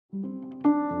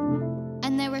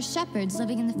And there were shepherds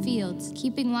living in the fields,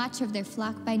 keeping watch over their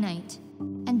flock by night.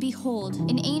 And behold,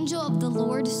 an angel of the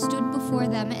Lord stood before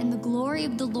them, and the glory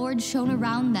of the Lord shone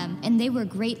around them, and they were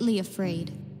greatly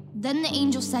afraid. Then the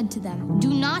angel said to them,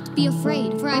 "Do not be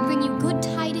afraid, for I bring you good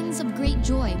tidings of great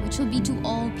joy, which will be to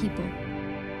all people.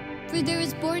 For there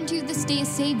is born to you this day a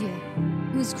Savior,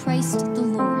 who is Christ the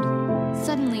Lord."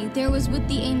 Suddenly there was with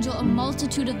the angel a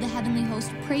multitude of the heavenly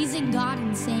host, praising God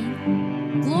and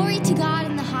saying, "Glory to God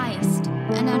in the highest,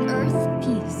 and on earth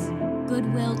peace,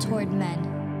 goodwill toward men."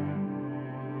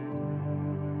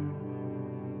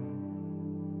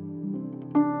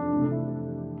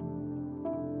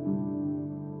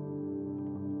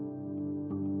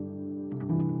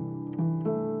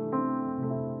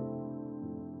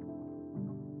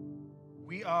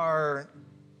 We are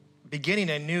beginning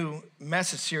a new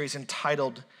message series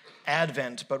entitled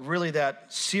Advent, but really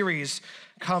that series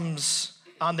comes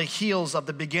on the heels of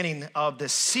the beginning of the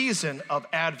season of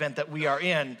Advent that we are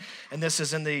in. And this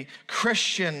is in the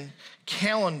Christian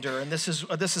calendar, and this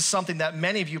is something that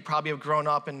many of you probably have grown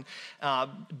up and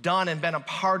done and been a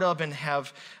part of and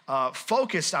have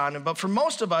focused on. But for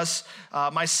most of us,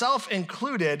 myself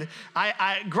included,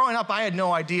 growing up, I had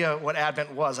no idea what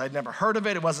Advent was. I'd never heard of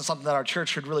it. It wasn't something that our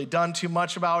church had really done too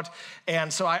much about.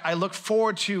 And so I look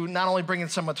forward to not only bringing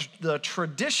some of the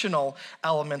traditional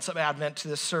elements of Advent to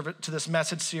this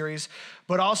message series,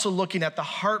 but also looking at the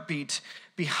heartbeat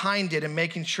behind it and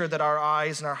making sure that our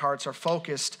eyes and our hearts are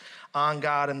focused on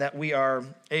God and that we are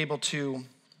able to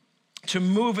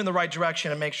move in the right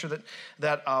direction and make sure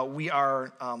that we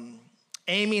are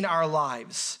aiming our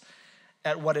lives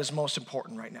at what is most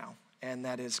important right now, and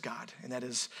that is God, and that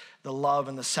is the love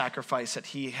and the sacrifice that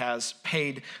he has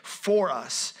paid for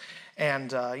us.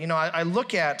 And,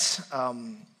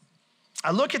 I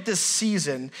look at this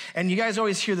season, and you guys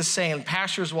always hear the saying,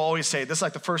 pastors will always say, this is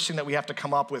like the first thing that we have to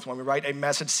come up with when we write a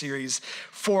message series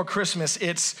for Christmas.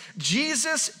 It's,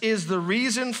 Jesus is the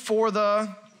reason for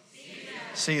the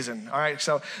season. All right,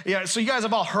 so you guys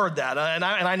have all heard that, and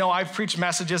I know I've preached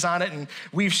messages on it, and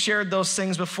we've shared those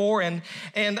things before, and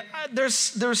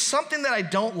there's something that I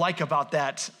don't like about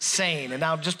that saying. And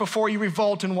now, just before you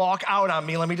revolt and walk out on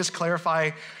me, let me just clarify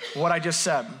what I just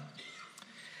said.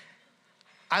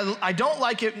 I don't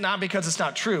like it not because it's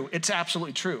not true. It's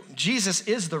absolutely true. Jesus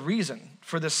is the reason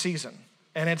for this season.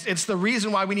 And it's the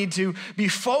reason why we need to be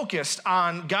focused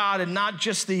on God and not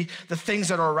just the things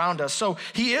that are around us. So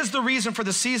he is the reason for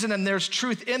the season, and there's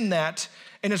truth in that,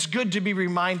 and it's good to be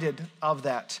reminded of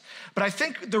that. But I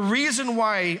think the reason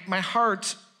why my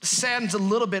heart saddens a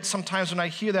little bit sometimes when I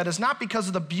hear that is not because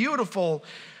of the beautiful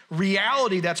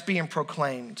reality that's being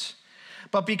proclaimed,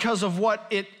 but because of what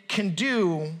it can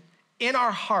do in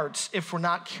our hearts if we're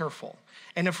not careful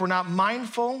and if we're not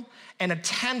mindful and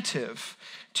attentive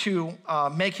to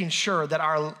making sure that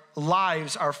our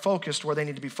lives are focused where they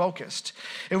need to be focused.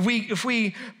 If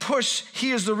we push,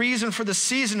 he is the reason for the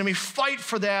season, and we fight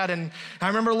for that, and I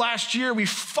remember last year we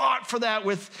fought for that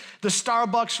with the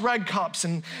Starbucks Red Cups,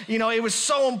 and it was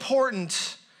so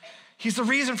important. He's the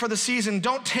reason for the season.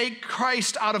 Don't take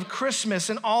Christ out of Christmas,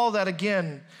 and all of that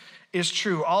again is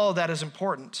true. All of that is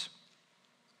important.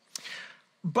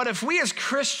 But if we as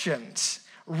Christians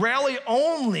rally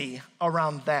only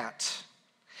around that,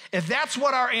 if that's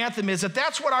what our anthem is, if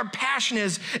that's what our passion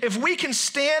is, if we can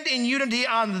stand in unity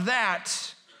on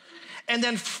that, and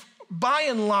then by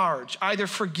and large either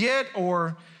forget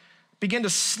or begin to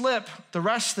slip the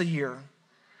rest of the year,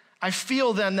 I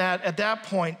feel then that at that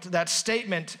point, that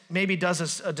statement maybe does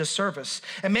us a disservice.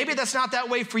 And maybe that's not that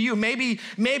way for you. Maybe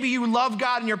you love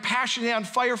God and you're passionately on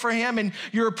fire for him and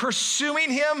you're pursuing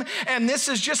him, and this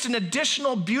is just an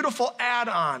additional beautiful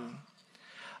add-on.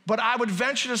 But I would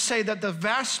venture to say that the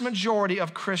vast majority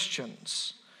of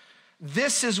Christians,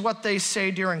 this is what they say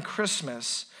during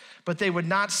Christmas, but they would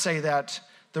not say that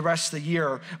the rest of the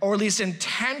year, or at least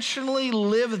intentionally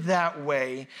live that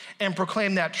way and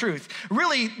proclaim that truth.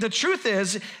 Really, the truth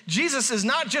is, Jesus is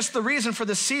not just the reason for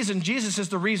the season, Jesus is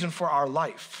the reason for our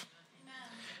life. Amen.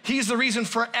 He's the reason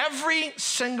for every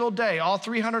single day, all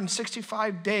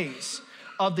 365 days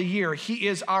of the year. He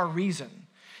is our reason.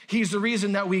 He's the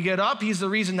reason that we get up. He's the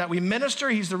reason that we minister.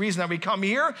 He's the reason that we come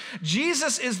here.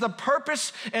 Jesus is the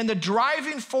purpose and the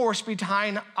driving force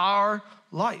behind our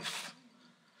life.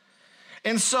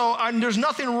 And so there's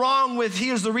nothing wrong with he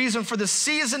is the reason for the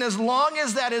season as long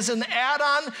as that is an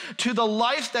add-on to the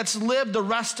life that's lived the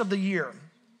rest of the year.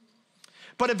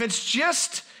 But if it's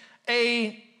just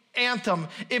a anthem,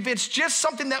 if it's just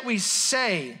something that we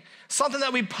say, something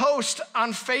that we post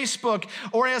on Facebook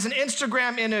or as an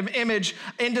Instagram image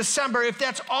in December, if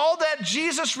that's all that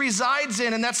Jesus resides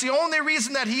in and that's the only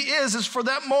reason that he is for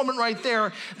that moment right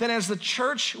there, then as the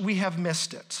church, we have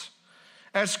missed it.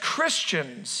 As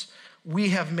Christians,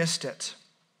 we have missed it.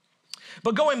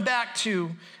 But going back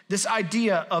to this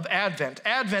idea of Advent.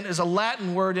 Advent is a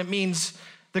Latin word. It means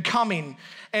the coming,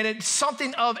 and it's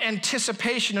something of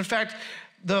anticipation. In fact,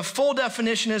 the full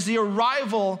definition is the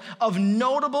arrival of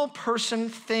notable person,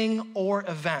 thing, or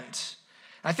event.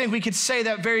 I think we could say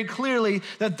that very clearly,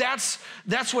 that's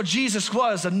what Jesus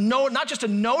was, not just a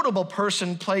notable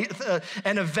person,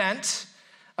 an event,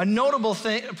 a notable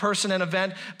person, an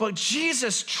event, but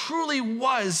Jesus truly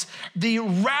was the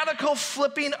radical,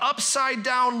 flipping, upside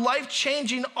down,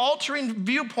 life-changing, altering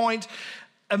viewpoint,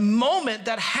 a moment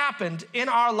that happened in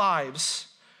our lives,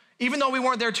 even though we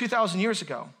weren't there 2,000 years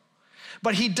ago.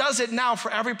 But he does it now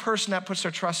for every person that puts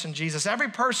their trust in Jesus, every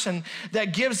person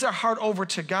that gives their heart over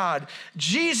to God.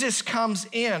 Jesus comes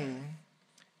in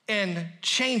and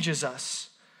changes us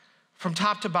from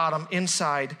top to bottom,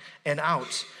 inside and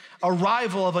out.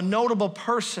 Arrival of a notable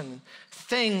person,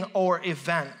 thing, or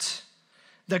event.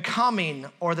 The coming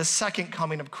or the second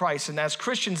coming of Christ. And as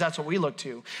Christians, that's what we look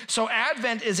to. So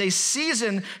Advent is a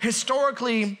season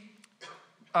historically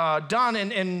done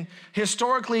and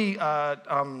historically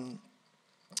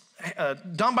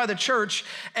done by the church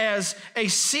as a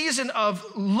season of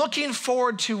looking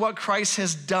forward to what Christ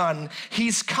has done.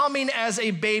 He's coming as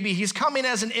a baby. He's coming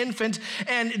as an infant,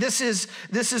 and this is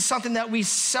something that we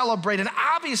celebrate. And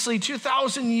obviously,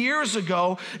 2,000 years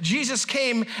ago, Jesus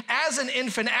came as an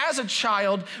infant, as a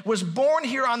child, was born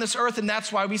here on this earth, and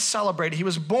that's why we celebrate. He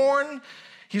was born.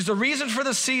 He's the reason for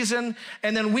the season,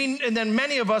 and then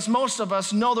many of us, most of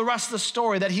us, know the rest of the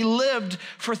story, that he lived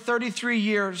for 33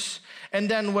 years and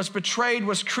then was betrayed,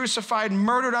 was crucified,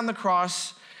 murdered on the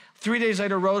cross, 3 days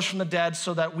later rose from the dead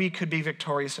so that we could be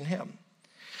victorious in him.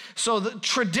 So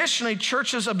traditionally,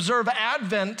 churches observe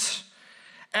Advent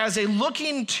as a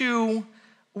looking to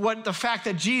the fact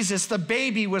that Jesus, the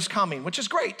baby, was coming, which is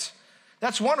great.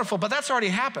 That's wonderful, but that's already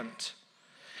happened.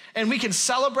 And we can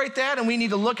celebrate that, and we need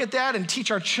to look at that and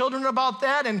teach our children about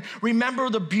that and remember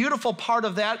the beautiful part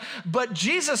of that. But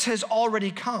Jesus has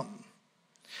already come.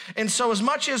 And so as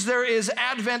much as there is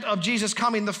Advent of Jesus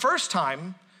coming the first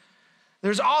time,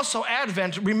 there's also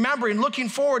Advent, remembering, looking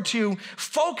forward to,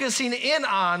 focusing in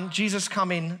on Jesus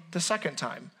coming the second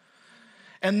time.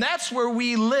 And that's where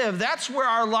we live. That's where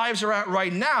our lives are at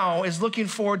right now, is looking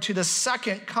forward to the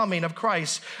second coming of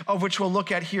Christ, of which we'll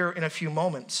look at here in a few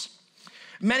moments.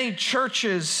 Many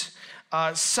churches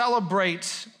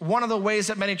celebrate, one of the ways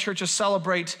that many churches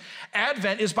celebrate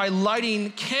Advent is by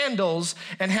lighting candles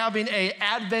and having an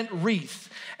Advent wreath.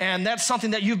 And that's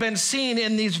something that you've been seeing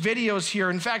in these videos here.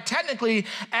 In fact, technically,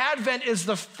 Advent is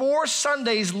the 4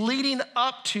 Sundays leading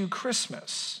up to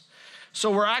Christmas.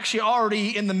 So we're actually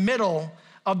already in the middle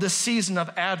of the season of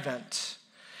Advent.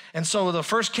 And so the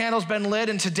first candle's been lit,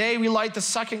 and today we light the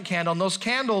second candle. And those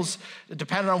candles,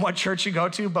 depending on what church you go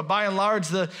to, but by and large,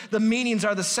 the meanings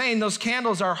are the same. Those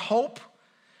candles are hope,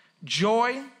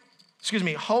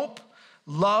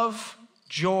 love,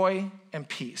 joy, and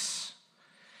peace.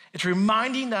 It's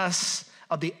reminding us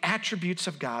of the attributes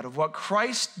of God, of what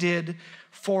Christ did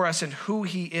for us and who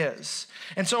he is.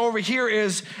 And so over here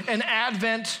is an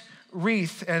Advent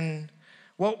wreath, and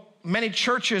what many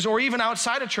churches, or even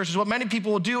outside of churches, what many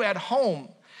people will do at home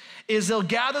is they'll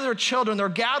gather their children, they'll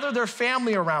gather their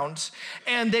family around,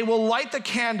 and they will light the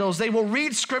candles, they will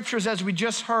read scriptures as we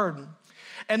just heard,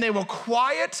 and they will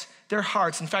quiet their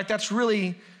hearts. In fact, that's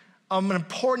really an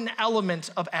important element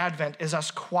of Advent, is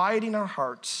us quieting our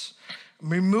hearts,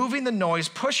 removing the noise,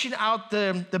 pushing out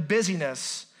the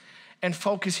busyness, and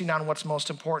focusing on what's most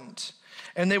important.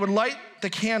 And they would light the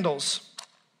candles,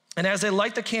 and as they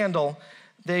light the candle,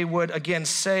 they would, again,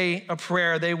 say a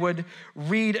prayer. They would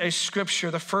read a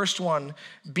scripture, the first one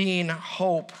being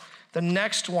hope, the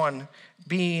next one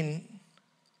being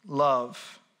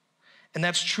love. And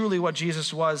that's truly what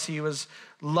Jesus was. He was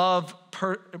love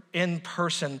in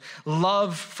person,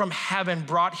 love from heaven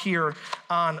brought here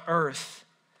on earth.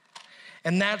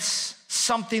 And that's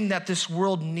something that this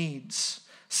world needs,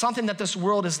 something that this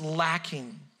world is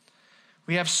lacking.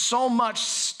 We have so much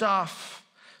stuff,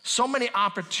 so many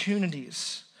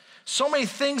opportunities, so many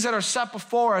things that are set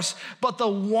before us, but the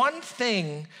one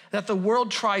thing that the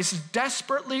world tries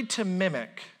desperately to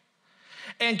mimic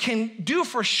and can do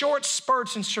for short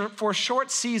spurts and for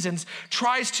short seasons,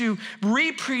 tries to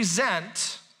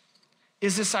represent,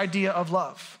 is this idea of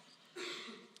love.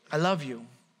 I love you.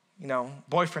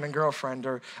 boyfriend and girlfriend,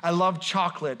 or I love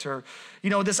chocolate, or,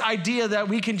 this idea that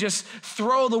we can just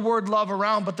throw the word love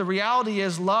around. But the reality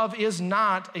is, love is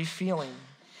not a feeling.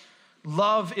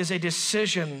 Love is a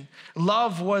decision.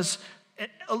 Love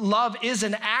is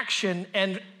an action,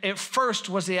 and it first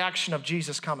was the action of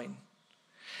Jesus coming.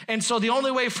 And so the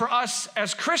only way for us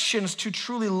as Christians to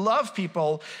truly love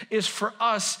people is for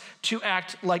us to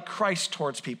act like Christ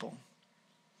towards people.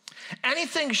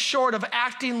 Anything short of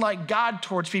acting like God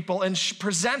towards people and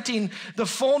presenting the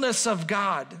fullness of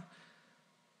God,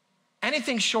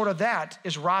 anything short of that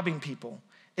is robbing people.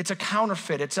 It's a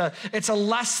counterfeit. It's a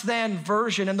less than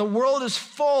version. And the world is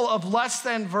full of less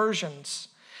than versions.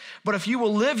 But if you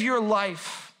will live your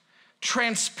life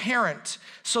transparent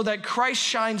so that Christ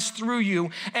shines through you,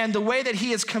 and the way that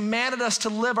he has commanded us to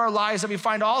live our lives that we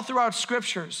find all throughout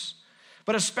scriptures,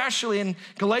 but especially in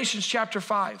Galatians chapter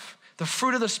 5, the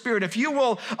fruit of the Spirit, if you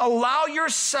will allow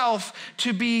yourself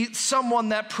to be someone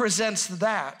that presents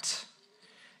that,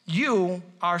 you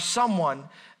are someone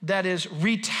that is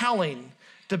retelling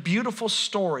the beautiful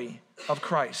story of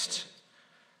Christ.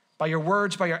 By your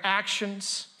words, by your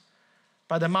actions,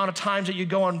 by the amount of times that you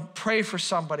go and pray for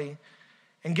somebody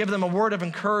and give them a word of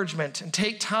encouragement and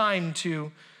take time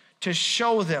to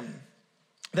show them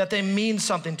that they mean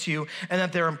something to you and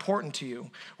that they're important to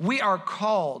you. We are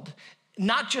called,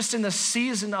 not just in the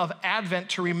season of Advent,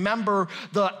 to remember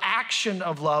the action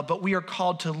of love, but we are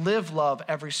called to live love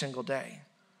every single day.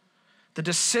 The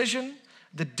decision,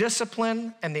 the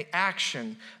discipline, and the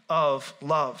action of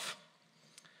love.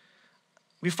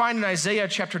 We find in Isaiah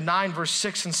chapter 9, verse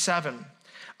 6 and 7,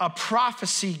 a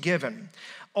prophecy given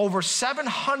over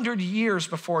 700 years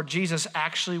before Jesus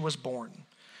actually was born.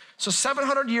 So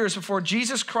 700 years before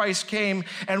Jesus Christ came,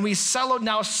 and we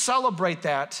now celebrate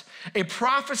that, a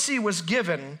prophecy was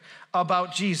given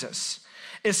about Jesus.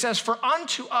 It says, "For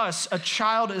unto us a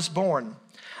child is born,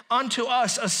 unto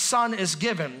us a son is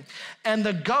given, and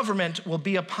the government will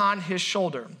be upon his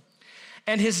shoulder.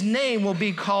 And his name will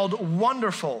be called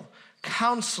Wonderful,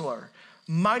 Counselor,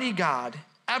 Mighty God,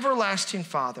 Everlasting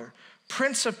Father,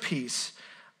 Prince of Peace.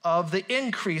 Of the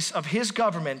increase of his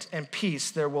government and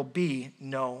peace, there will be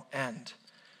no end."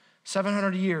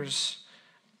 700 years,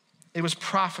 it was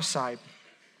prophesied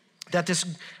that this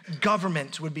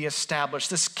government would be established,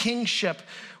 this kingship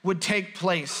would take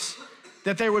place,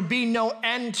 that there would be no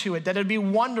end to it, that it'd be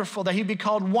wonderful, that he'd be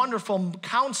called Wonderful,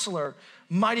 Counselor,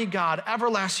 Mighty God,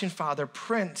 Everlasting Father,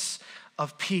 Prince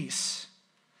of Peace.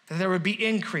 That there would be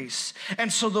increase.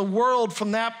 And so the world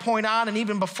from that point on, and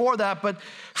even before that, but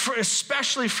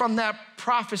especially from that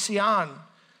prophecy on,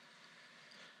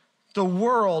 the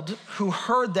world who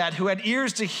heard that, who had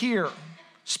ears to hear,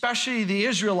 especially the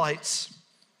Israelites,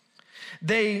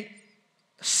 they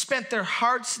spent their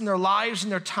hearts and their lives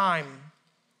and their time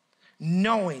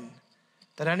knowing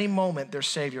that any moment their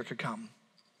Savior could come.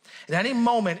 At any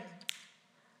moment,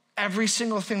 every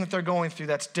single thing that they're going through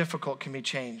that's difficult can be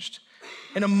changed.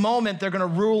 In a moment, they're gonna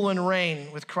rule and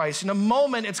reign with Christ. In a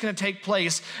moment, it's gonna take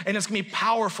place, and it's gonna be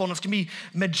powerful, and it's gonna be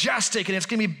majestic, and it's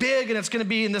gonna be big, and it's gonna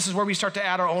be, and this is where we start to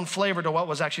add our own flavor to what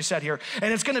was actually said here.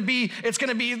 And it's gonna be,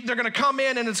 they're gonna come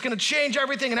in, and it's gonna change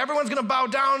everything, and everyone's gonna bow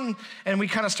down, and we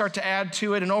kind of start to add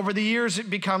to it. And over the years,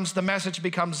 the message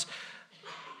becomes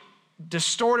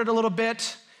distorted a little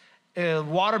bit.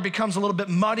 Water becomes a little bit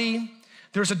muddy.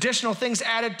 There's additional things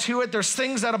added to it. There's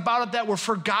things about it that were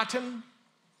forgotten.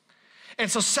 And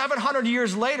so 700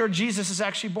 years later, Jesus is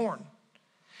actually born.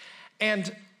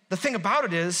 And the thing about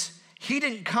it is, he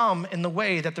didn't come in the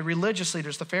way that the religious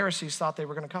leaders, the Pharisees, thought they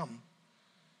were gonna come.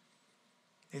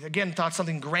 They again thought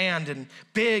something grand and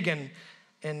big and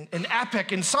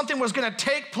epic, and something was gonna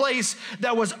take place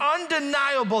that was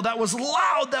undeniable, that was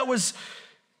loud, that was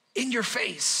in your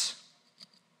face.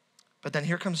 But then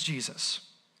here comes Jesus,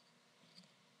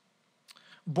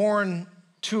 born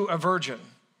to a virgin,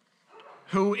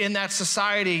 who in that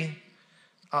society,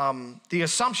 the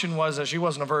assumption was that she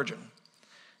wasn't a virgin.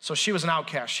 So she was an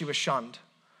outcast, she was shunned.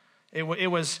 It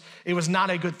was not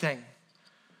a good thing.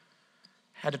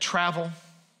 Had to travel.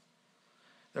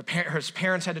 His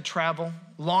parents had to travel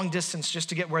long distance just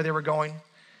to get where they were going.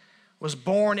 Was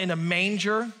born in a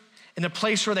manger, in a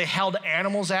place where they held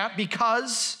animals at,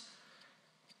 because,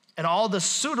 and all the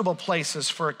suitable places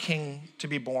for a king to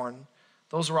be born,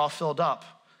 those were all filled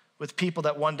up with people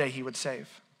that one day he would save.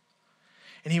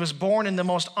 And he was born in the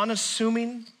most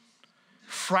unassuming,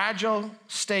 fragile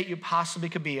state you possibly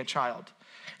could be, a child.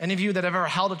 Any of you that have ever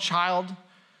held a child,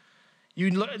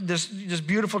 this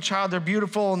beautiful child, they're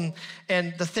beautiful,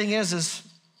 and the thing is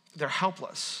they're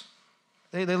helpless.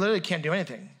 They literally can't do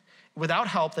anything. Without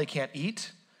help, they can't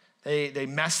eat. They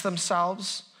mess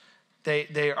themselves.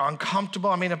 They are uncomfortable.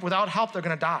 I mean, without help, they're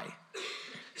going to die.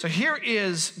 So here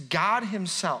is God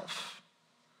himself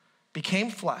became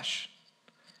flesh,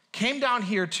 came down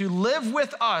here to live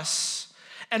with us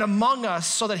and among us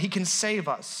so that he can save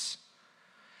us.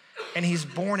 And he's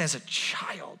born as a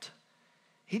child.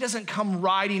 He doesn't come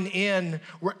riding in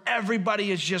where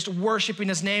everybody is just worshiping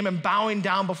his name and bowing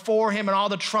down before him and all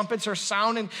the trumpets are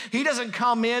sounding. He doesn't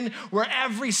come in where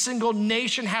every single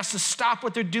nation has to stop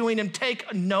what they're doing and take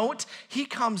a note. He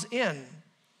comes in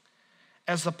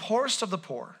as the poorest of the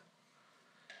poor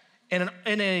in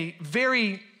a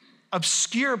very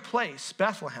obscure place,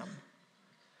 Bethlehem.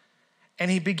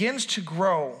 And he begins to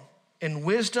grow in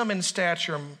wisdom and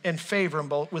stature and favor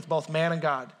with both man and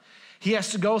God. He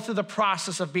has to go through the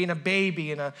process of being a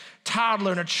baby and a toddler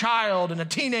and a child and a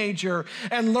teenager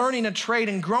and learning a trade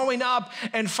and growing up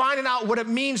and finding out what it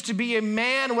means to be a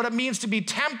man, what it means to be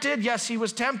tempted. Yes, he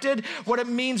was tempted. What it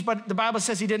means, but the Bible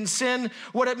says he didn't sin.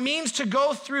 What it means to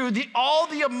go through all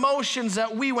the emotions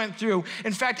that we went through.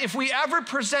 In fact, if we ever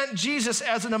present Jesus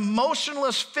as an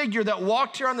emotionless figure that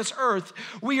walked here on this earth,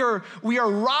 we are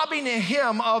robbing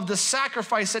him of the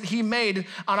sacrifice that he made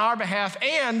on our behalf,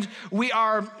 and we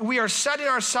are setting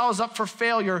ourselves up for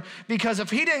failure, because if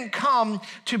he didn't come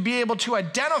to be able to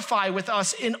identify with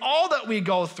us in all that we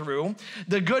go through,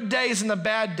 the good days and the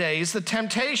bad days, the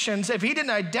temptations, if he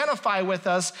didn't identify with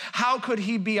us, how could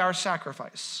he be our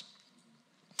sacrifice?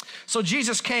 So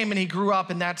Jesus came and he grew up,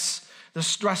 and that's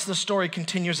the rest of the story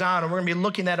continues on, and we're gonna be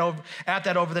looking at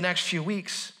that over the next few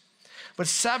weeks. But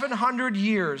 700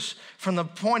 years from the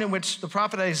point in which the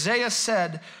prophet Isaiah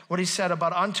said what he said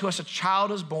about unto us a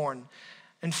child is born,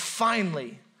 and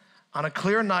finally, on a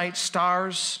clear night,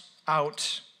 stars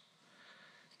out,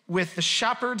 with the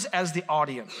shepherds as the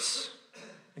audience.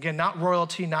 Again, not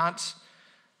royalty, not,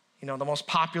 the most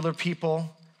popular people,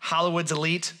 Hollywood's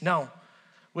elite. No,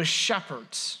 with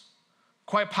shepherds.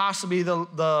 Quite possibly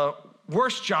the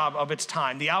worst job of its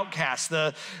time, the outcasts,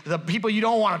 the people you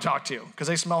don't want to talk to because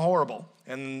they smell horrible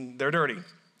and they're dirty.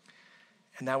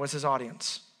 And that was his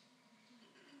audience.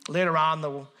 Later on,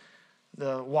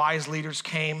 the wise leaders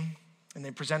came and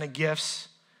they presented gifts.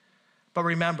 But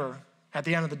remember, at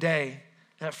the end of the day,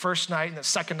 that first night and the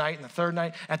second night and the third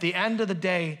night, at the end of the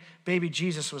day, baby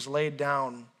Jesus was laid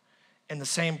down in the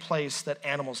same place that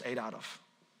animals ate out of,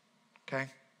 okay?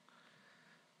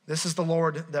 This is the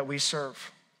Lord that we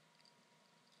serve.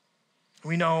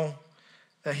 We know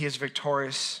that he is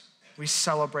victorious. We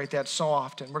celebrate that so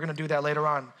often. We're gonna do that later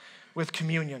on with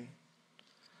communion.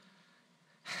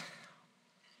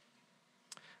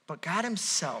 But God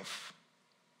himself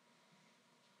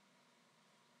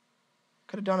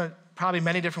could have done it probably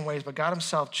many different ways, but God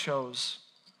himself chose,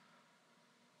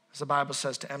 as the Bible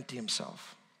says, to empty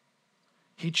himself.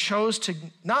 He chose to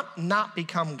not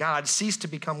become God, cease to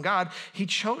become God. He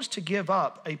chose to give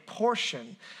up a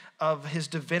portion of his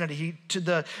divinity,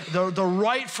 the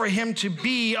right for him to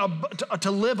be,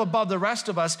 to live above the rest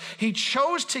of us. He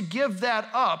chose to give that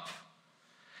up.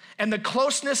 And the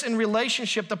closeness in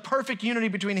relationship, the perfect unity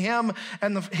between him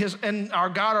and our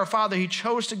God, our Father, he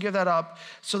chose to give that up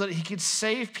so that he could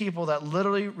save people that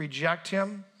literally reject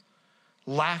him,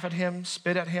 laugh at him,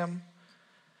 spit at him.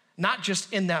 Not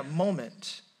just in that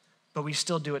moment, but we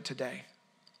still do it today.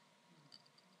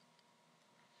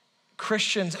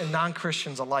 Christians and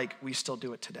non-Christians alike, we still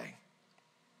do it today.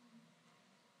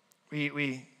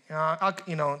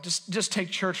 Just take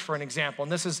church for an example,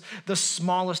 and this is the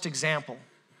smallest example.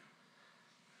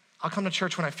 I'll come to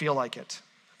church when I feel like it,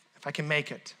 if I can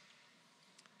make it.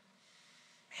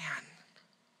 Man,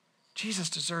 Jesus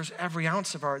deserves every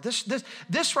ounce of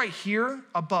this right here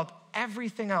above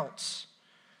everything else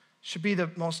should be the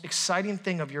most exciting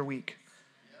thing of your week.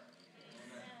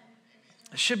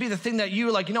 It should be the thing that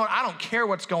you like, I don't care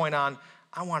what's going on.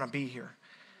 I want to be here.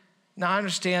 Now, I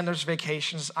understand there's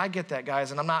vacations. I get that,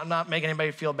 guys, and I'm not making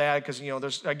anybody feel bad because,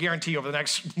 I guarantee over the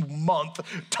next month,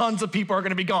 tons of people are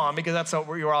going to be gone because that's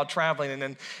how you're all traveling, and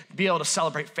then be able to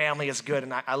celebrate family is good,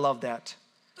 and I love that.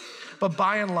 But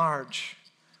by and large,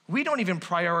 we don't even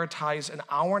prioritize an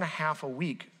hour and a half a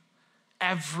week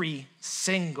every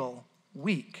single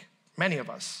week, many of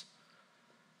us.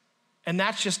 And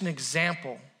that's just an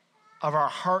example of our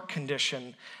heart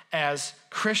condition as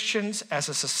Christians, as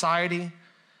a society,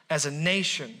 as a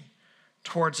nation,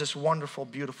 towards this wonderful,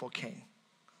 beautiful King.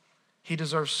 He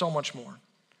deserves so much more.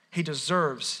 He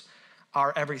deserves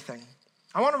our everything.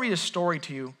 I want to read a story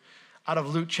to you out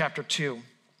of Luke chapter 2.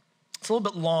 It's a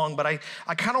little bit long, but I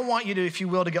kind of want you to, if you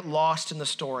will, to get lost in the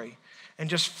story and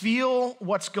just feel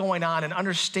what's going on and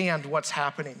understand what's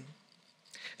happening.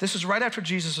 This is right after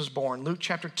Jesus was born. Luke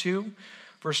chapter 2,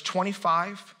 verse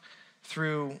 25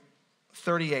 through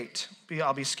 38.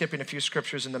 I'll be skipping a few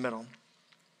scriptures in the middle.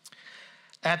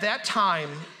 At that time,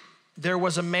 there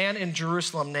was a man in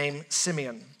Jerusalem named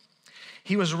Simeon.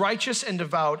 He was righteous and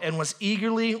devout and was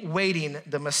eagerly waiting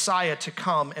the Messiah to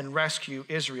come and rescue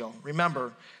Israel.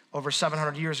 Remember, over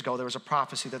 700 years ago, there was a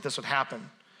prophecy that this would happen.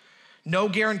 No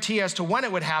guarantee as to when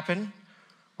it would happen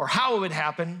or how it would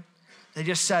happen. They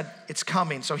just said, it's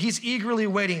coming. So he's eagerly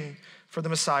waiting for the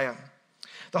Messiah.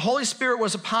 The Holy Spirit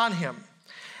was upon him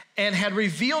and had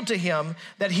revealed to him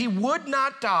that he would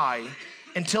not die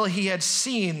until he had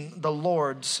seen the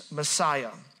Lord's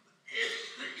Messiah.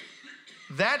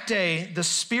 That day, the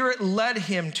Spirit led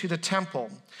him to the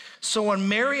temple. So when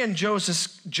Mary and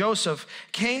Joseph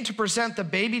came to present the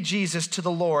baby Jesus to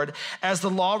the Lord as the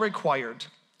law required,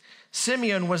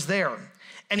 Simeon was there,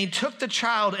 and he took the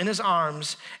child in his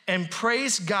arms and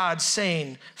praised God,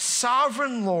 saying,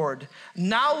 "Sovereign Lord,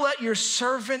 now let your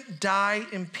servant die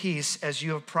in peace as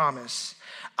you have promised.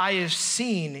 I have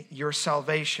seen your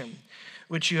salvation,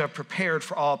 which you have prepared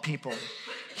for all people.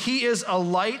 He is a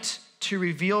light to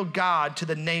reveal God to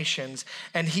the nations,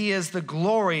 and he is the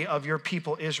glory of your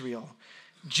people Israel."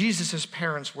 Jesus'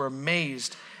 parents were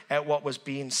amazed at what was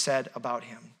being said about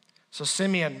him. So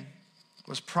Simeon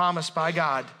was promised by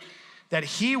God that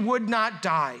he would not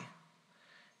die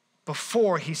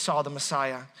before he saw the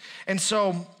Messiah. And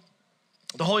so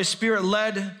the Holy Spirit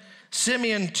led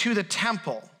Simeon to the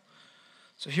temple.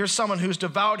 So here's someone who's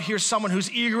devout, here's someone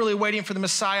who's eagerly waiting for the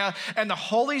Messiah, and the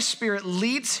Holy Spirit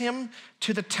leads him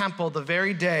to the temple the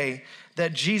very day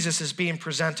that Jesus is being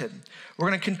presented. We're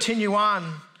gonna continue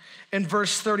on in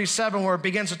verse 37, where it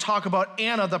begins to talk about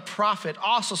Anna the prophet,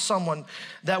 also someone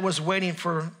that was waiting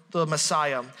for the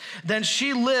Messiah. Then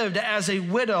she lived as a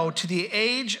widow to the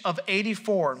age of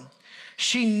 84.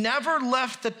 She never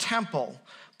left the temple,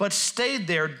 but stayed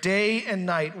there day and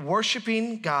night,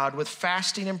 worshiping God with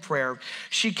fasting and prayer.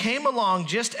 She came along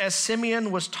just as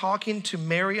Simeon was talking to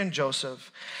Mary and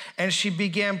Joseph, and she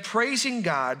began praising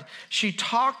God. She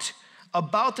talked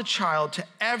about the child to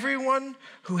everyone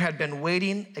who had been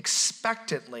waiting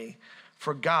expectantly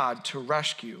for God to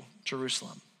rescue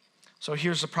Jerusalem. So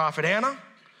here's the prophet Anna,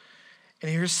 and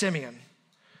here's Simeon.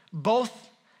 Both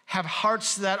have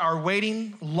hearts that are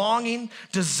waiting, longing,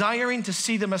 desiring to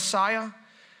see the Messiah.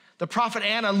 The prophet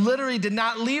Anna literally did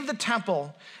not leave the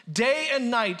temple day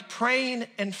and night praying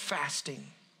and fasting.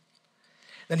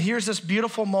 Then here's this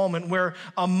beautiful moment where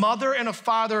a mother and a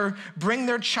father bring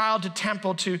their child to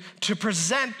temple to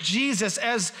present Jesus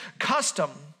as custom.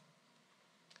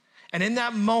 And in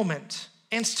that moment,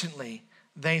 instantly,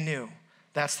 they knew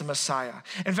that's the Messiah.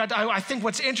 In fact, I think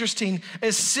what's interesting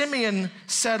is Simeon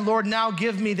said, "Lord, now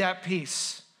give me that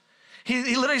peace."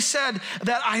 He literally said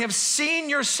that I have seen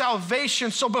your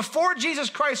salvation. So before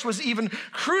Jesus Christ was even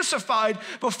crucified,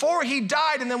 before he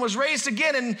died and then was raised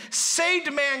again and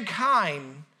saved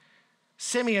mankind,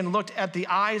 Simeon looked at the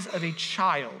eyes of a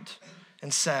child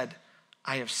and said,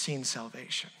 I have seen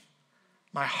salvation.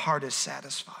 My heart is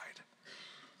satisfied.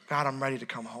 God, I'm ready to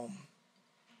come home.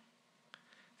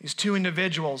 These two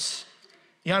individuals,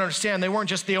 you understand, they weren't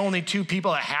just the only two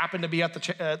people that happened to be at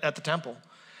the temple.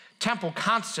 Temple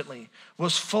constantly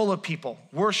was full of people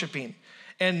worshiping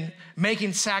and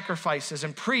making sacrifices,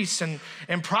 and priests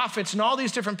and prophets and all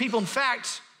these different people. In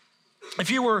fact,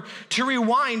 if you were to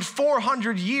rewind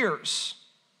 400 years,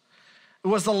 it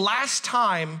was the last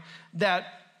time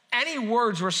that any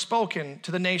words were spoken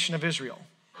to the nation of Israel.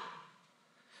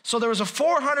 So there was a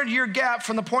 400-year gap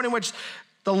from the point in which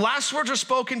the last words were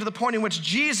spoken to the point in which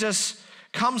Jesus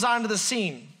comes onto the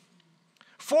scene.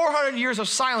 400 years of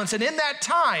silence. And in that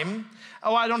time,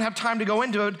 I don't have time to go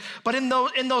into it, but in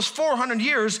those 400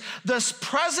 years, the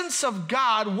presence of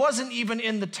God wasn't even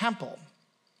in the temple.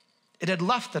 It had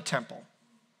left the temple.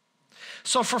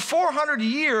 So for 400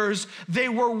 years, they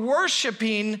were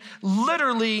worshiping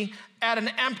literally at an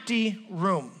empty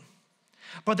room.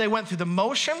 But they went through the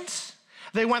motions.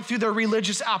 They went through their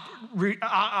religious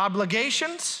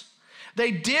obligations.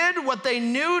 They did what they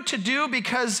knew to do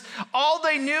because all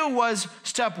they knew was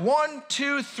step 1,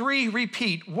 2, 3,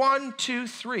 repeat. 1, 2,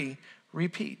 3,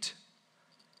 repeat.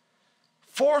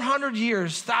 400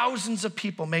 years, thousands of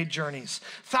people made journeys.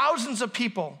 Thousands of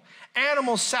people,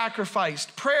 animals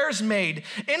sacrificed, prayers made,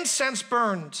 incense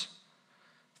burned.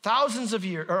 Thousands of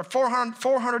years, or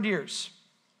 400 years.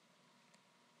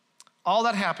 All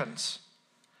that happens.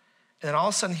 And then all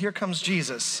of a sudden, here comes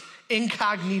Jesus,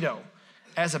 incognito,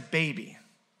 as a baby.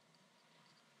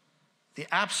 The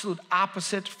absolute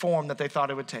opposite form that they thought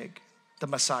it would take, the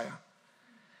Messiah.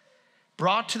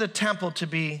 Brought to the temple to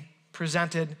be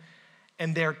presented,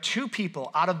 and there are two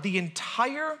people out of the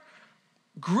entire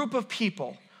group of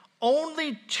people,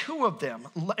 only 2 of them,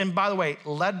 and by the way,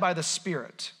 led by the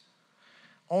Spirit,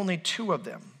 only 2 of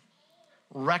them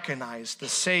recognized the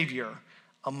Savior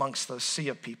amongst the sea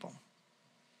of people.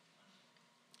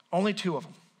 Only 2 of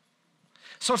them.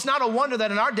 So it's not a wonder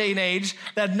that in our day and age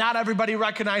that not everybody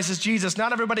recognizes Jesus,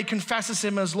 not everybody confesses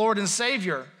him as Lord and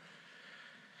Savior.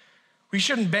 We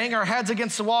shouldn't bang our heads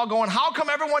against the wall going, how come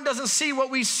everyone doesn't see what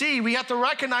we see? We have to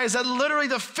recognize that literally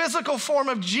the physical form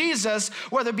of Jesus,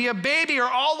 whether it be a baby or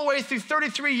all the way through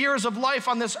 33 years of life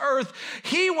on this earth,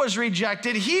 he was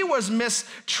rejected, he was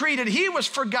mistreated, he was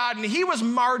forgotten, he was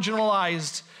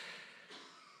marginalized.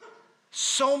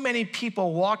 So many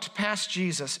people walked past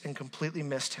Jesus and completely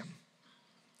missed him.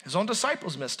 His own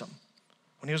disciples missed him.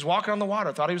 When he was walking on the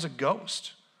water, thought he was a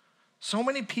ghost. So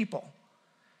many people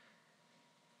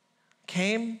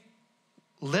came,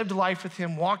 lived life with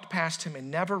him, walked past him,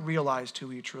 and never realized who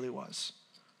he truly was.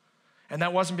 And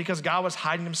that wasn't because God was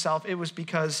hiding himself. It was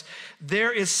because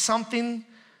there is something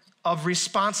of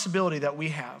responsibility that we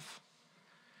have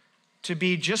to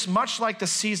be just much like the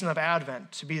season of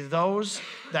Advent, to be those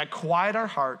that quiet our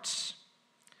hearts,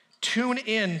 tune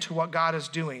in to what God is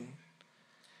doing,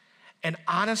 and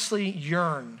honestly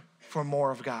yearn for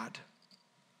more of God,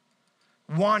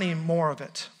 wanting more of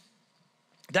it.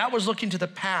 That was looking to the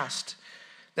past.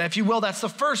 That, if you will, that's the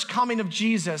first coming of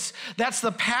Jesus. That's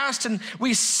the past, and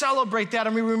we celebrate that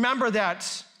and we remember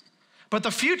that. But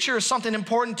the future is something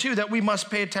important too that we must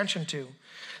pay attention to.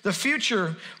 The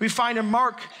future we find in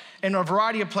Mark in a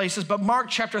variety of places, but Mark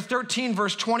chapter 13,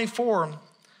 verse 24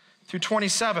 through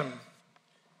 27.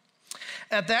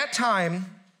 At that time,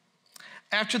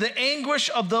 after the anguish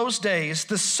of those days,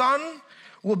 the sun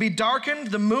will be darkened,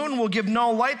 the moon will give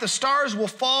no light, the stars will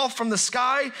fall from the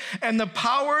sky, and the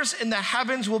powers in the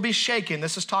heavens will be shaken.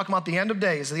 This is talking about the end of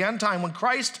days, the end time when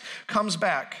Christ comes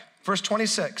back. Verse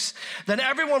 26, then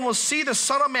everyone will see the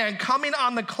Son of Man coming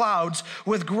on the clouds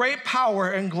with great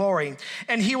power and glory,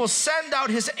 and he will send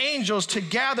out his angels to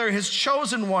gather his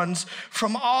chosen ones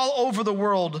from all over the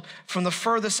world, from the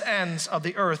furthest ends of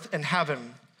the earth and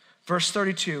heaven. Verse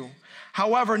 32,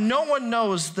 however, no one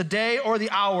knows the day or the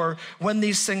hour when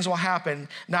these things will happen,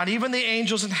 not even the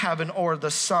angels in heaven or the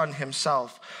Son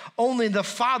himself. Only the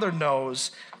Father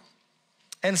knows.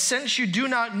 And since you do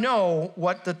not know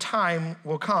what the time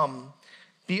will come,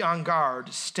 be on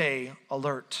guard, stay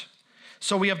alert.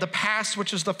 So we have the past,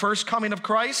 which is the first coming of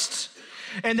Christ,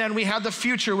 and then we have the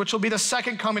future, which will be the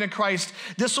second coming of Christ.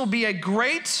 This will be a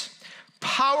great,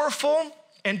 powerful,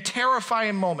 and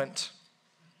terrifying moment.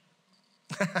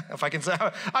 If I can say,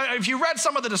 if you read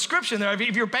some of the description there,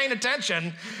 if you're paying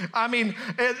attention, I mean,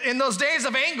 in those days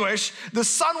of anguish, the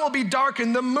sun will be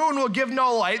darkened, the moon will give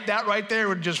no light. That right there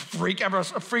would just freak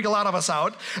a lot of us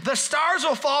out. The stars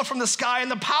will fall from the sky,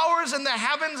 and the powers in the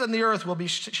heavens and the earth will be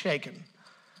shaken.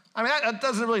 I mean, that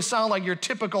doesn't really sound like your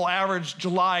typical average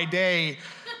July day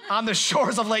on the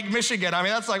shores of Lake Michigan. I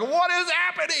mean, that's like, what is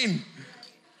happening?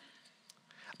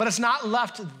 But it's not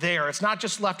left there. It's not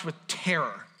just left with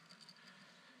terror.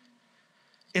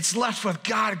 It's left with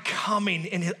God coming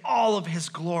in all of his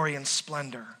glory and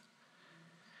splendor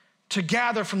to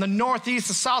gather from the northeast,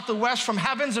 the south, the west, from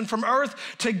heavens and from earth,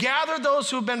 to gather those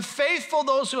who have been faithful,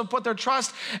 those who have put their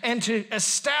trust, and to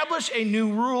establish a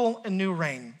new rule and new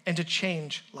reign, and to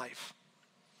change life,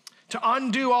 to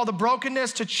undo all the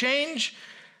brokenness, to change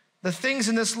the things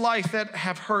in this life that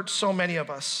have hurt so many of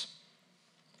us.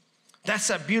 That's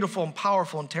that beautiful and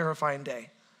powerful and terrifying day.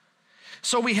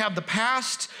 So we have the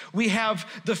past, we have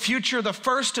the future, the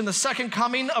first and the second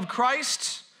coming of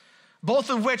Christ, both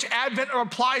of which Advent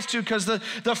applies to, because the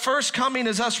first coming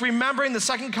is us remembering, the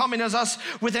second coming is us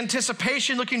with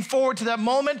anticipation, looking forward to that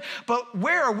moment. But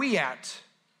where are we at?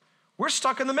 We're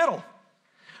stuck in the middle.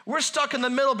 We're stuck in the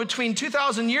middle between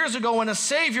 2,000 years ago when a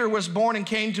Savior was born and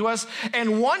came to us,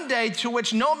 and one day to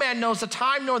which no man knows the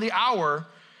time nor the hour,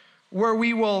 where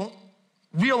we will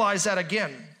realize that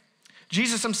again.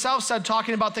 Jesus himself said,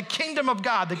 talking about the kingdom of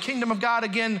God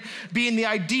again being the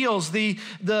ideals, the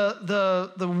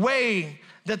way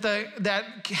that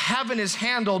heaven is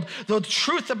handled, the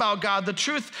truth about God, the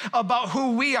truth about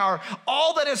who we are,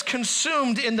 all that is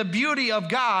consumed in the beauty of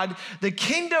God. The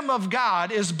kingdom of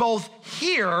God is both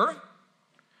here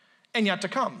and yet to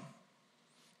come.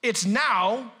 It's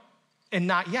now and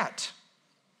not yet.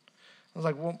 I was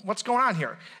like, well, what's going on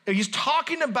here? He's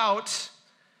talking about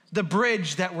the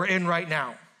bridge that we're in right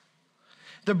now.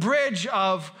 The bridge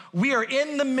of we are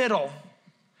in the middle.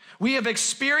 We have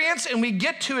experienced and we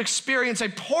get to experience a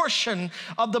portion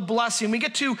of the blessing. We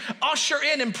get to usher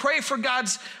in and pray for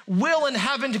God's will in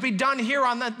heaven to be done here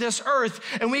on this earth.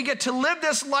 And we get to live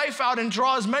this life out and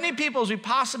draw as many people as we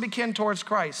possibly can towards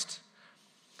Christ.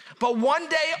 But one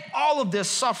day, all of this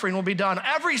suffering will be done.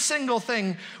 Every single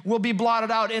thing will be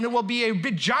blotted out, and it will be a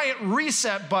big, giant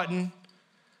reset button,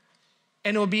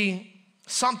 and it will be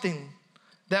something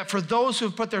that for those who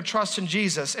have put their trust in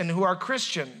Jesus and who are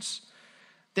Christians,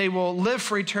 they will live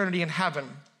for eternity in heaven,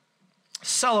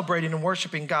 celebrating and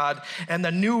worshiping God, and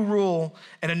the new rule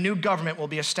and a new government will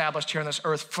be established here on this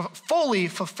earth, fully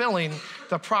fulfilling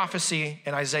the prophecy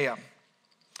in Isaiah.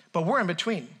 But we're in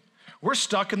between. We're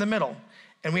stuck in the middle,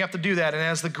 and we have to do that. And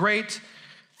as the great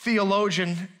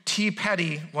theologian T.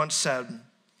 Petty once said,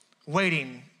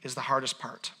 waiting is the hardest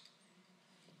part.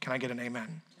 Can I get an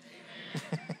amen?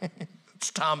 Amen. It's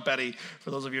Tom Petty,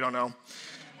 for those of you who don't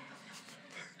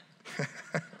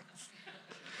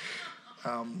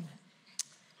know.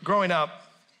 Growing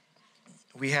up,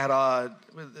 we had about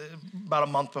a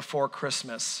month before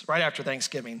Christmas, right after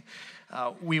Thanksgiving,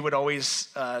 we would always,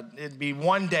 it'd be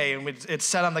one day and it's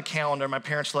set on the calendar. My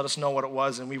parents let us know what it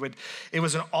was, and it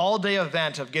was an all-day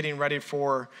event of getting ready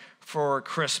for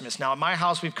Christmas. Now, at my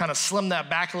house, we've kind of slimmed that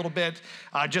back a little bit,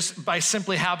 just by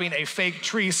simply having a fake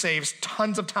tree saves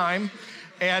tons of time,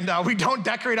 and we don't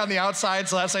decorate on the outside,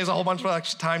 so that saves a whole bunch of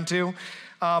extra time too.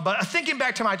 But thinking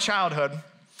back to my childhood,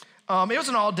 it was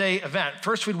an all-day event.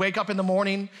 First, we'd wake up in the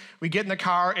morning, we'd get in the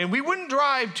car, and we wouldn't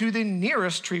drive to the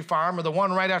nearest tree farm or the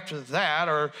one right after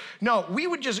that, no, we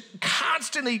would just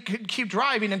constantly keep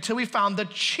driving until we found the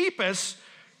cheapest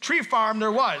tree farm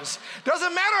there was.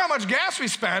 Doesn't matter how much gas we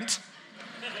spent.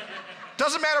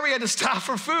 Doesn't matter we had to stop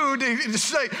for food.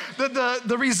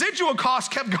 The residual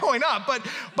cost kept going up, but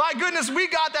by goodness, we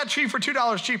got that tree for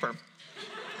 $2 cheaper.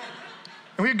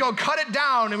 And we'd go cut it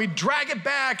down, and we'd drag it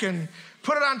back and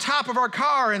put it on top of our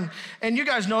car, and you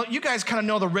guys kind of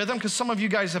know the rhythm, because some of you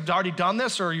guys have already done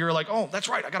this, or you're like, oh, that's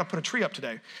right, I gotta put a tree up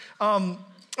today. And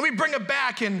we bring it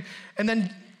back, and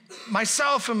then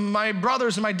myself and my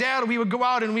brothers and my dad, we would go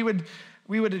out and we would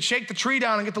shake the tree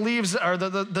down and get the leaves or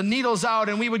the needles out,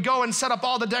 and we would go and set up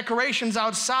all the decorations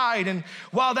outside. And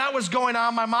while that was going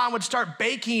on, my mom would start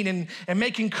baking and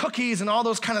making cookies and all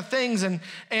those kind of things. And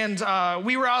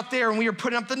we were out there and we were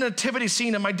putting up the nativity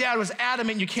scene, and my dad was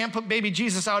adamant you can't put baby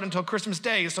Jesus out until Christmas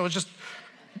Day. So it's just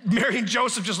Mary and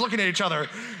Joseph just looking at each other.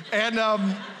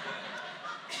 And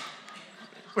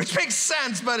which makes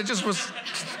sense, but it just was,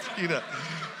 you know.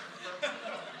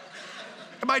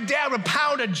 And my dad would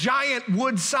pound a giant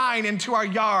wood sign into our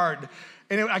yard.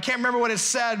 And I can't remember what it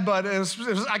said, but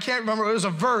I can't remember, it was a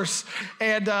verse,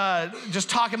 and just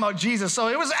talking about Jesus. So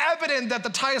it was evident that the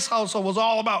Tice household was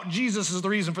all about Jesus as the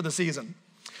reason for the season.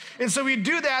 And so we'd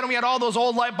do that, and we had all those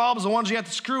old light bulbs, the ones you have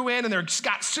to screw in, and they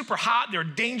got super hot, they're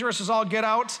dangerous as all get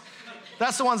out.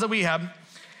 That's the ones that we had.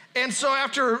 And so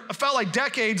after, it felt like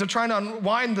decades of trying to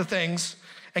unwind the things,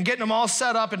 and getting them all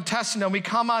set up and testing them, we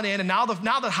come on in, and now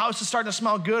the house is starting to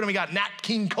smell good, and we got Nat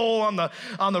King Cole on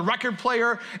the record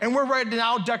player, and we're ready to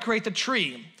now decorate the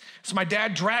tree. So my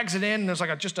dad drags it in, and there's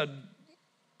like just a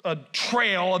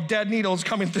trail of dead needles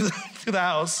coming through the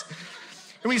house.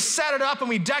 And we set it up, and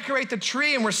we decorate the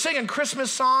tree, and we're singing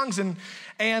Christmas songs, and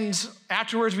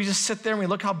afterwards we just sit there and we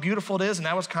look how beautiful it is, and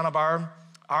that was kind of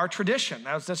our tradition.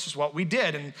 That's just what we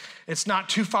did, and it's not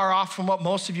too far off from what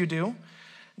most of you do.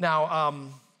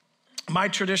 Now, my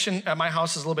tradition at my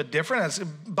house is a little bit different. It's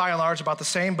by and large about the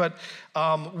same, but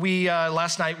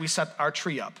last night we set our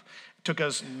tree up. It took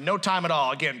us no time at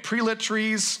all. Again, pre-lit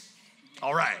trees,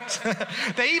 all right.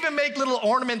 They even make little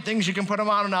ornament things you can put them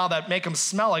on now that make them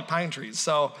smell like pine trees.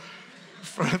 So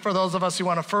for those of us who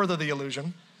want to further the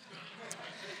illusion.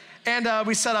 And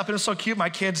we set up, and it was so cute.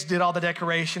 My kids did all the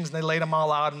decorations, and they laid them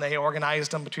all out, and they organized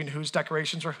them between whose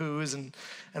decorations were whose, and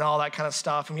all that kind of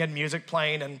stuff. And we had music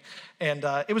playing, and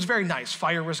it was very nice.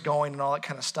 Fire was going and all that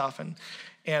kind of stuff.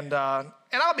 And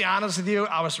I'll be honest with you,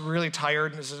 I was really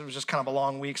tired. It was just kind of a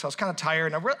long week, so I was kind of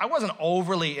tired, and I wasn't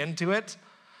overly into it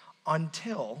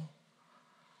until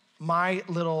our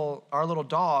little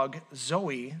dog,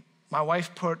 Zoe, my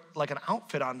wife put like an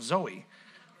outfit on Zoe,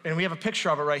 and we have a picture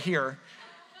of it right here.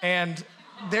 And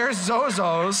there's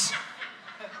Zozo's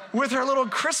with her little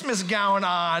Christmas gown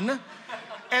on.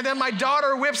 And then my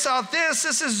daughter whips out this.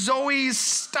 This is Zoe's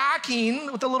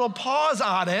stocking with the little paws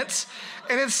on it.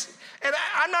 And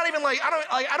I'm not even like,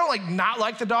 I don't not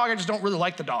like the dog. I just don't really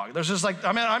like the dog. There's just like,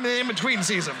 I'm in the in-between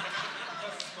season.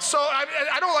 So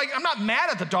I'm not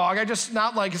mad at the dog. It's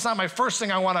not my first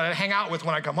thing I want to hang out with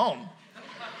when I come home.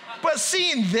 But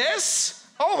seeing this,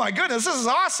 oh my goodness, this is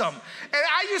awesome. And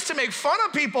I used to make fun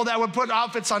of people that would put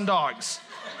outfits on dogs.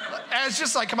 And it's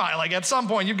just like, come on, like at some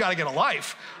point you've got to get a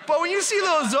life. But when you see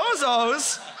little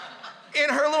Zozo's in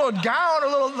her little gown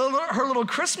or her little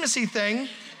Christmassy thing,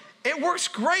 it works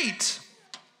great.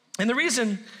 And the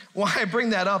reason why I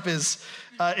bring that up is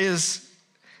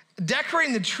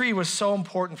decorating the tree was so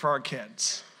important for our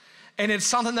kids. And it's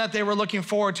something that they were looking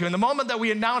forward to. And the moment that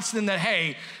we announced to them that,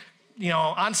 hey,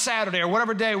 on Saturday or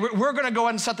whatever day, we're gonna go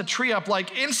ahead and set the tree up,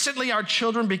 like instantly our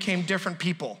children became different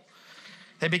people.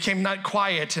 They became not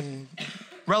quiet and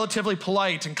relatively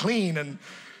polite and clean, and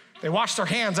they washed their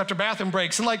hands after bathroom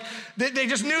breaks. And like, they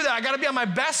just knew that I gotta be on my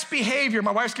best behavior.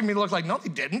 My wife's giving me the look like, no, they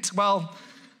didn't. Well,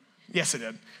 yes, they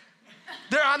did.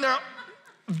 They're on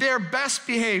their best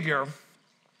behavior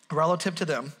relative to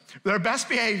them, their best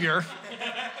behavior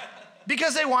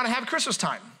because they wanna have Christmas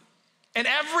time. And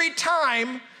every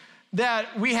time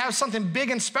that we have something big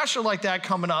and special like that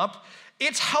coming up,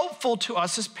 it's helpful to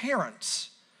us as parents.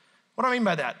 What do I mean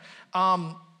by that?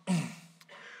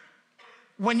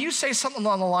 When you say something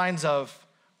along the lines of,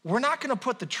 we're not gonna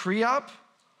put the tree up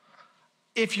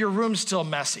if your room's still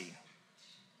messy,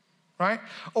 right?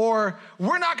 Or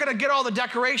we're not gonna get all the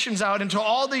decorations out until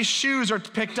all these shoes are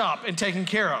picked up and taken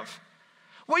care of.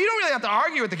 Well, you don't really have to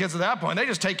argue with the kids at that point. They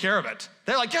just take care of it.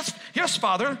 They're like, yes,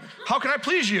 Father, how can I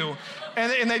please you?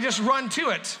 And they just run to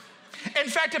it. In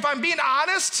fact, if I'm being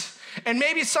honest, and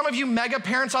maybe some of you mega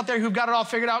parents out there who've got it all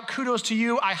figured out, kudos to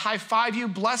you. I high five you,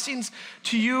 blessings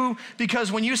to you,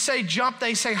 because when you say jump,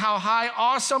 they say how high,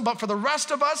 awesome. But for the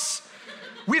rest of us,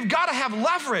 we've got to have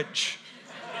leverage.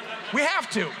 We have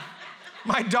to.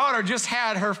 My daughter just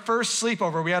had her first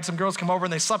sleepover. We had some girls come over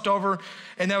and they slept over,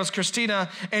 and that was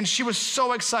Christina, and she was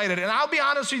so excited. And I'll be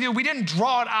honest with you, we didn't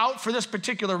draw it out for this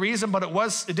particular reason, but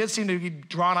it did seem to be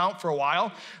drawn out for a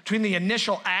while between the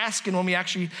initial ask and when we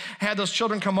actually had those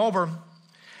children come over.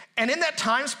 And in that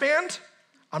time span,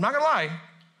 I'm not gonna lie,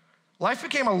 life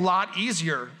became a lot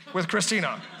easier with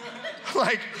Christina.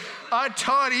 Like, a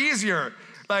ton easier.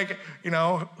 Like,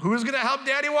 who's gonna help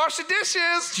Daddy wash the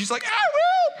dishes? She's like, I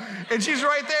will, and she's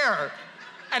right there.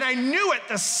 And I knew it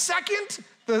the second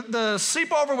the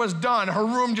sleepover was done, her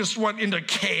room just went into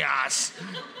chaos.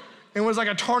 It was like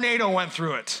a tornado went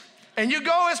through it. And you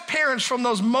go as parents from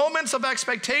those moments of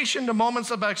expectation to moments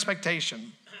of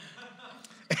expectation.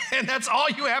 And that's all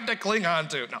you have to cling on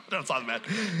to. No, that's not bad.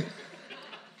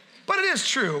 But it is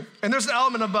true, and there's an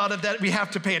element about it that we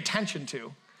have to pay attention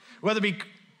to, whether it be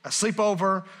a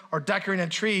sleepover or decorating a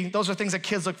tree. Those are things that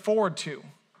kids look forward to.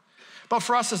 But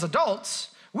for us as adults,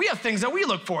 we have things that we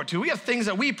look forward to. We have things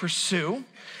that we pursue.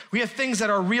 We have things that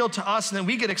are real to us and that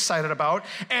we get excited about.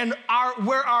 And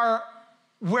where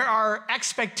our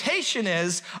expectation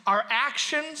is, our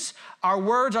actions, our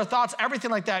words, our thoughts,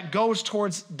 everything like that goes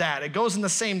towards that. It goes in the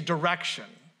same direction.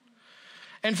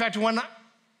 In fact, when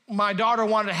my daughter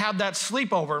wanted to have that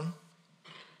sleepover,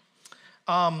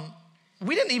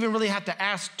 we didn't even really have to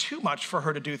ask too much for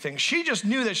her to do things. She just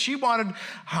knew that she wanted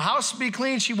her house to be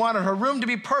clean. She wanted her room to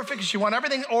be perfect. She wanted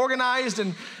everything organized,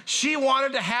 and she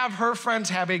wanted to have her friends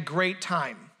have a great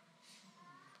time.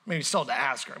 Maybe still to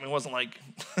ask her. I mean, it wasn't like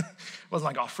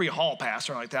a free hall pass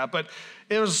or like that, but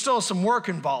it was still some work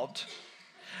involved.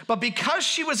 But because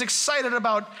she was excited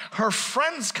about her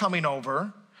friends coming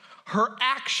over, her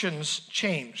actions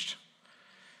changed.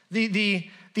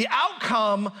 The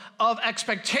outcome of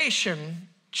expectation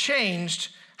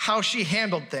changed how she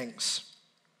handled things.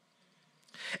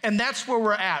 And that's where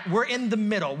we're at. We're in the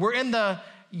middle. We're in the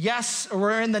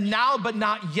now but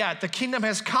not yet. The kingdom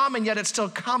has come and yet it's still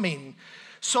coming.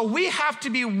 So we have to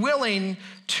be willing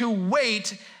to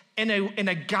wait in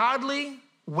a godly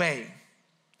way.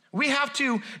 We have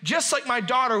to, just like my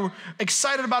daughter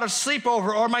excited about a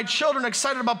sleepover, or my children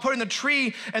excited about putting the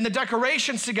tree and the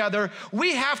decorations together,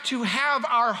 we have to have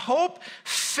our hope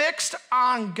fixed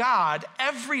on God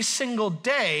every single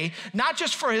day, not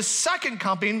just for his second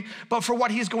coming, but for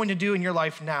what he's going to do in your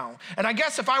life now. And I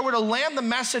guess if I were to land the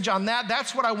message on that,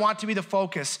 that's what I want to be the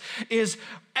focus, is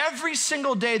every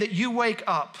single day that you wake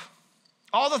up,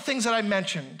 all the things that I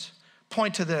mentioned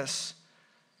point to this.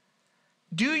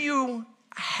 Do you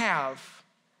have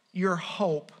your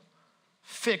hope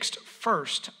fixed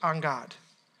first on God?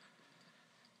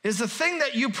 Is the thing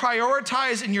that you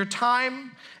prioritize in your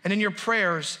time and in your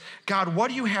prayers, God, what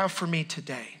do you have for me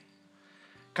today?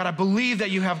 God, I believe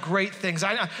that you have great things.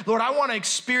 Lord, I want to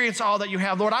experience all that you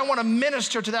have. Lord, I want to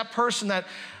minister to that person that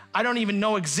I don't even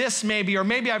know exists maybe, or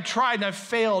maybe I've tried and I've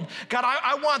failed. God,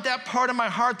 I want that part of my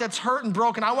heart that's hurt and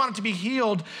broken. I want it to be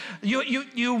healed.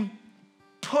 You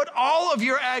put all of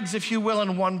your eggs, if you will,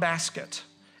 in one basket.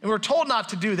 And we're told not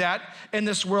to do that in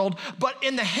this world, but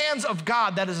in the hands of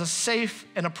God, that is a safe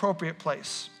and appropriate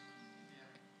place.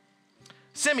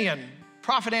 Simeon,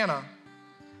 prophet Anna,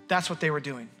 that's what they were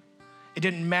doing. It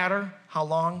didn't matter how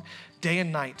long, day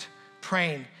and night,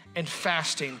 praying and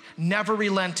fasting, never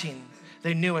relenting.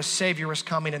 They knew a Savior was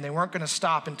coming, and they weren't going to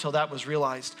stop until that was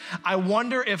realized. I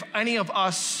wonder if any of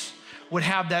us would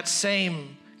have that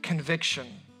same conviction.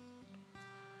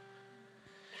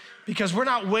 Because we're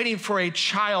not waiting for a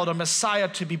child, a Messiah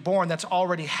to be born. That's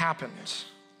already happened.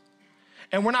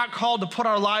 And we're not called to put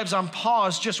our lives on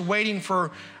pause just waiting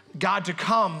for God to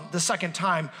come the second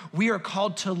time. We are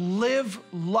called to live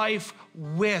life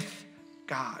with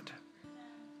God.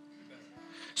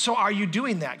 So are you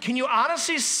doing that? Can you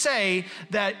honestly say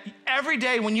that every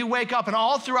day when you wake up and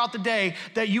all throughout the day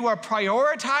that you are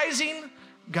prioritizing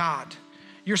God?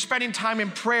 You're spending time in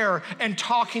prayer and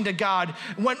talking to God.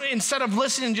 When, instead of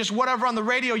listening to just whatever on the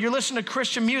radio, you're listening to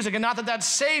Christian music, and not that that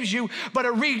saves you, but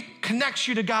it reconnects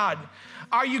you to God.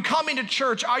 Are you coming to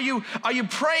church? Are you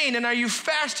praying and are you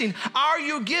fasting? Are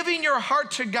you giving your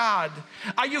heart to God?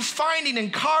 Are you finding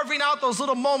and carving out those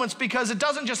little moments? Because it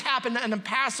doesn't just happen in a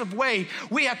passive way.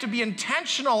 We have to be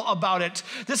intentional about it.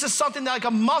 This is something like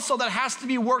a muscle that has to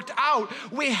be worked out.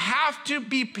 We have to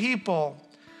be people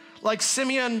like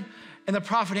Simeon and the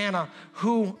prophet Anna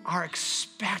who are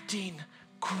expecting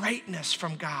greatness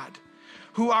from God,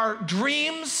 who our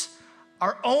dreams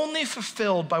are only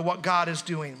fulfilled by what God is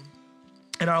doing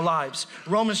in our lives.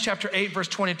 Romans chapter 8, verse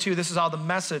 22, this is all the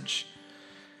Message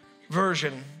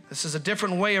version. This is a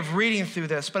different way of reading through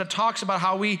this, but it talks about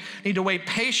how we need to wait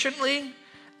patiently,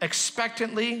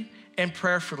 expectantly, and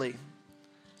prayerfully.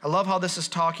 I love how this is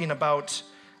talking about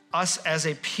us as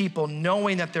a people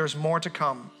knowing that there's more to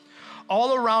come.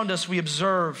 All around us, we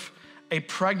observe a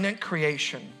pregnant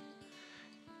creation.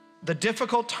 The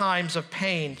difficult times of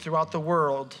pain throughout the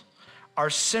world are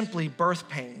simply birth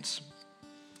pains.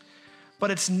 But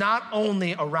it's not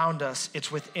only around us,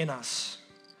 it's within us.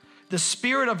 The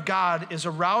Spirit of God is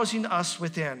arousing us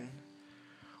within.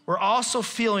 We're also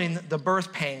feeling the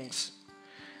birth pangs.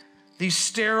 These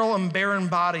sterile and barren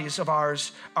bodies of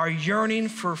ours are yearning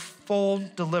for full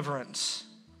deliverance.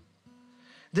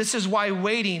 This is why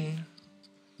waiting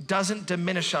doesn't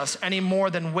diminish us any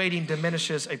more than waiting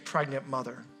diminishes a pregnant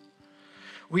mother.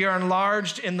 We are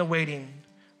enlarged in the waiting.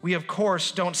 We, of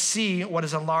course, don't see what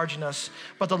is enlarging us,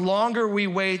 but the longer we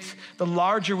wait, the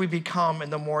larger we become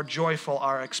and the more joyful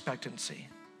our expectancy.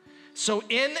 So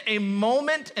in a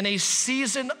moment, in a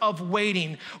season of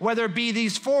waiting, whether it be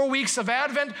these 4 weeks of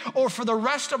Advent or for the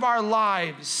rest of our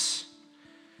lives,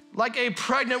 like a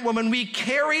pregnant woman, we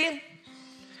carry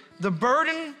the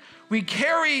burden, we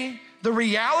carry the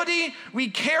reality, we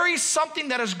carry something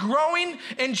that is growing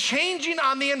and changing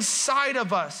on the inside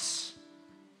of us.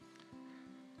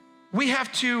 We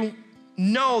have to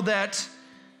know that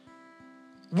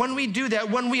when we do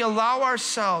that, when we allow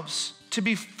ourselves to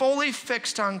be fully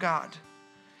fixed on God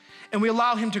and we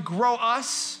allow Him to grow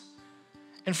us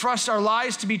and for us, our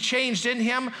lives to be changed in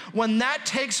Him, when that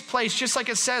takes place, just like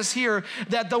it says here,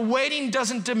 that the waiting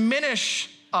doesn't diminish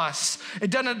us. It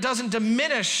doesn't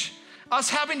diminish us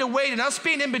having to wait, and us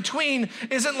being in between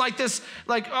isn't like this,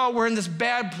 like, oh, we're in this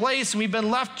bad place and we've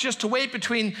been left just to wait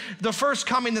between the first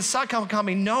coming, the second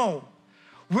coming. No,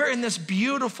 we're in this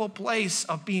beautiful place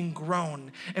of being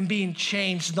grown and being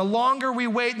changed. And the longer we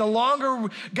wait, and the longer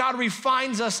God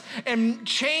refines us and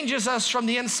changes us from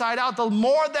the inside out, the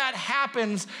more that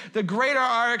happens, the greater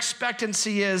our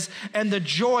expectancy is and the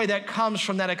joy that comes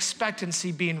from that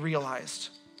expectancy being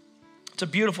realized. It's a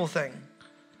beautiful thing.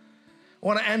 I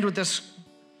want to end with this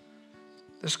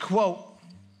quote,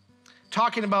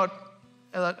 talking about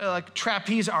like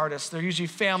trapeze artists. They're usually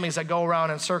families that go around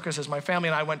in circuses. My family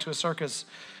and I went to a circus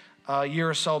a year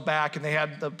or so back, and they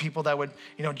had the people that would,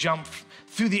 jump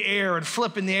through the air and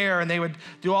flip in the air, and they would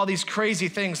do all these crazy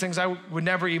things I would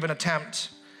never even attempt.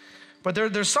 But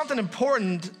there's something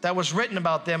important that was written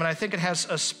about them, and I think it has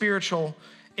a spiritual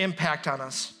impact on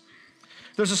us.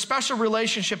 There's a special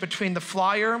relationship between the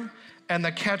flyer and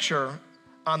the catcher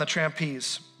on the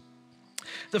trapeze.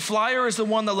 The flyer is the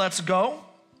one that lets go,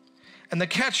 and the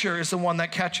catcher is the one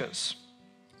that catches.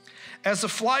 As the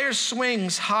flyer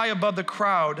swings high above the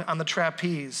crowd on the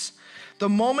trapeze, the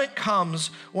moment comes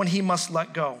when he must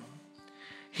let go.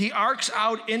 He arcs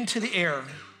out into the air.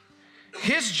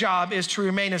 His job is to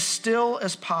remain as still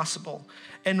as possible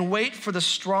and wait for the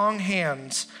strong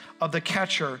hands of the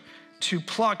catcher to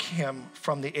pluck him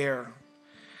from the air.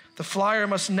 The flyer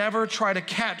must never try to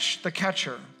catch the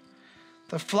catcher.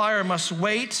 The flyer must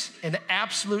wait in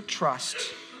absolute trust.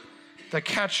 The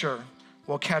catcher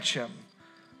will catch him,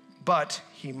 but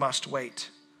he must wait.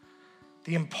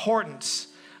 The importance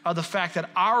of the fact that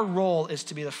our role is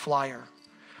to be the flyer.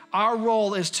 Our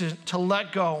role is to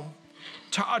let go,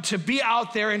 to be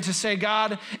out there and to say,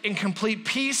 God, in complete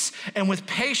peace and with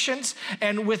patience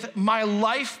and with my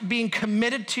life being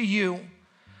committed to you,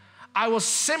 I will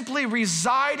simply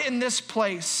reside in this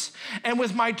place. And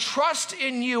with my trust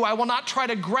in you, I will not try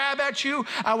to grab at you.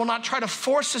 I will not try to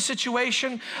force the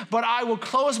situation, but I will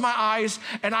close my eyes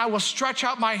and I will stretch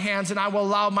out my hands and I will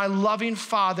allow my loving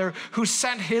Father who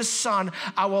sent his Son,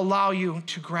 I will allow you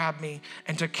to grab me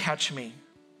and to catch me.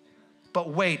 But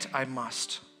wait, I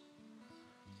must.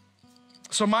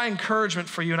 So my encouragement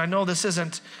for you, and I know this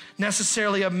isn't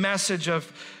necessarily a message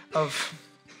of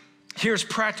here's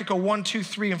practical 1, 2,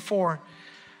 3, and 4.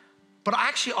 But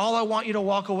actually, all I want you to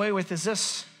walk away with is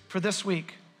this for this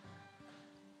week.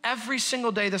 Every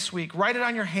single day this week, write it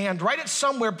on your hand, write it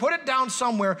somewhere, put it down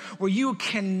somewhere where you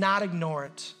cannot ignore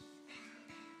it.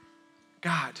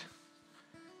 God,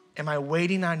 am I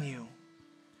waiting on you?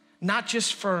 Not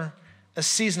just for a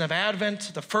season of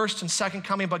Advent, the first and second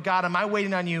coming, but God, am I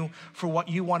waiting on you for what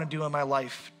you want to do in my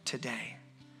life today?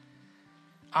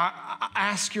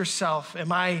 Ask yourself,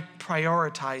 am I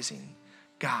prioritizing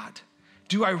God?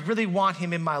 Do I really want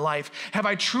him in my life? Have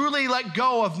I truly let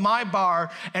go of my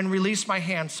bar and released my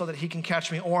hand so that he can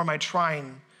catch me, or am I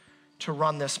trying to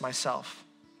run this myself?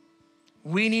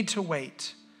 We need to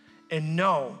wait and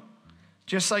know,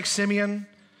 just like Simeon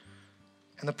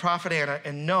and the prophet Anna,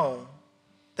 and know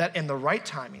that in the right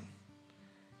timing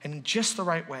and in just the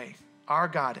right way, our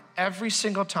God, every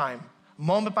single time,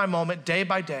 moment by moment, day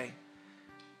by day,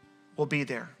 will be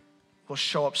there, will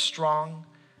show up strong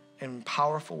in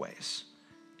powerful ways,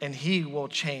 and he will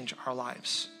change our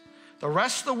lives. The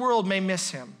rest of the world may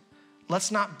miss him. Let's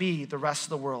not be the rest of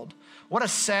the world. What a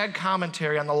sad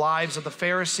commentary on the lives of the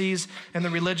Pharisees and the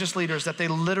religious leaders, that they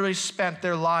literally spent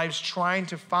their lives trying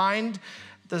to find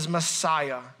this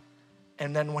Messiah,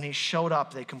 and then when he showed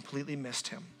up, they completely missed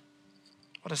him.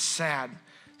 What a sad,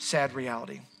 sad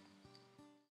reality.